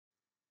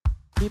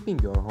Keeping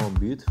your home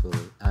beautiful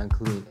and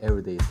clean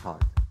every day is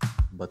hard,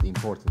 but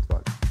important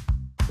work.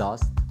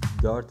 Dust,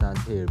 dirt and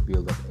hair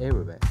build up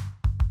everywhere.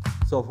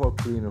 So for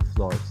cleaner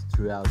floors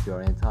throughout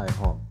your entire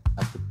home,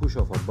 at the push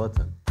of a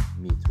button,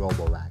 meet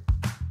Robovak,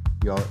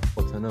 your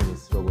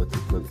autonomous robotic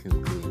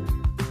vacuum cleaner.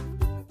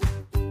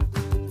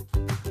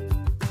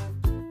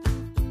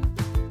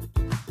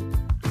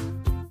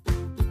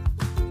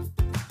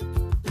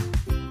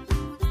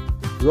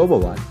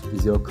 Robovak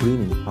is your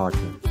cleaning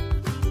partner,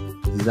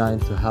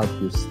 designed to help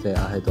you stay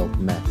ahead of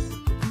mess.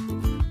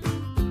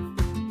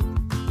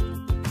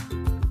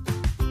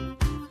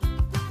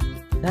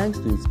 Thanks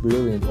to its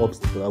brilliant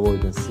obstacle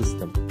avoidance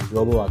system,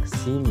 Robovak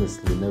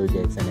seamlessly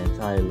navigates an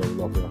entire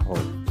level of your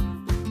home.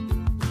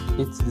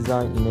 Its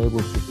design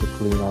enables you to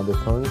clean under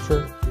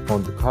furniture,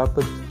 on the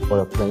carpet, or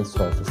a plain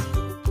surface.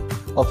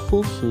 A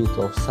full suite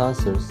of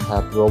sensors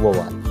help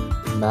Robovak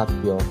map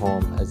your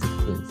home as it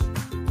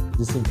cleans.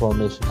 This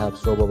information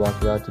helps Robovak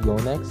where to go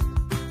next,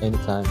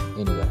 anytime,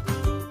 anywhere.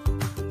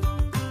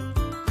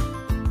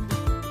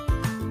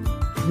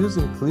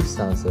 Using cliff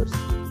sensors,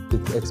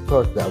 it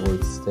expertly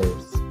avoids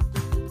stairs.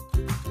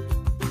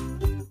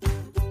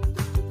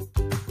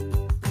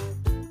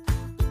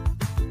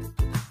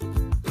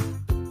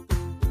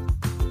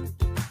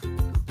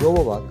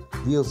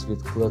 Robovak deals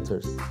with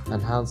clutters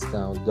and hands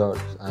down dirt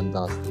and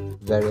dust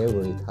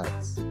wherever it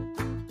hides.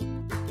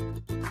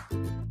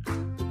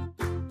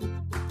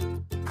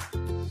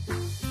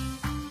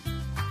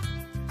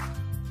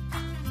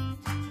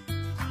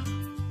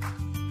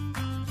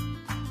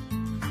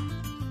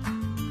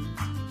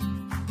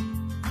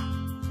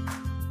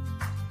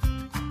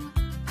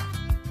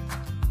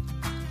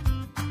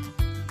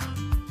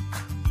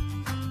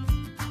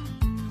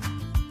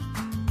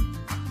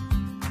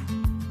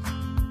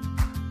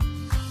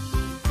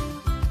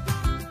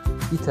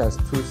 It has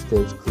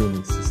two-stage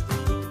cleaning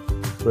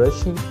system,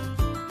 brushing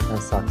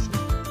and suction.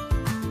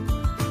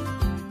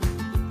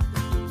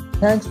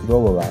 Thanks to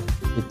Robovak,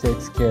 it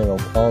takes care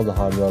of all the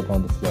hard work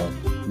on the floor,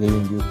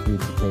 leaving you free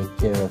to take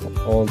care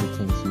of all the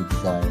things you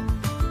desire.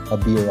 A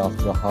beer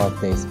after a hard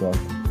day's work,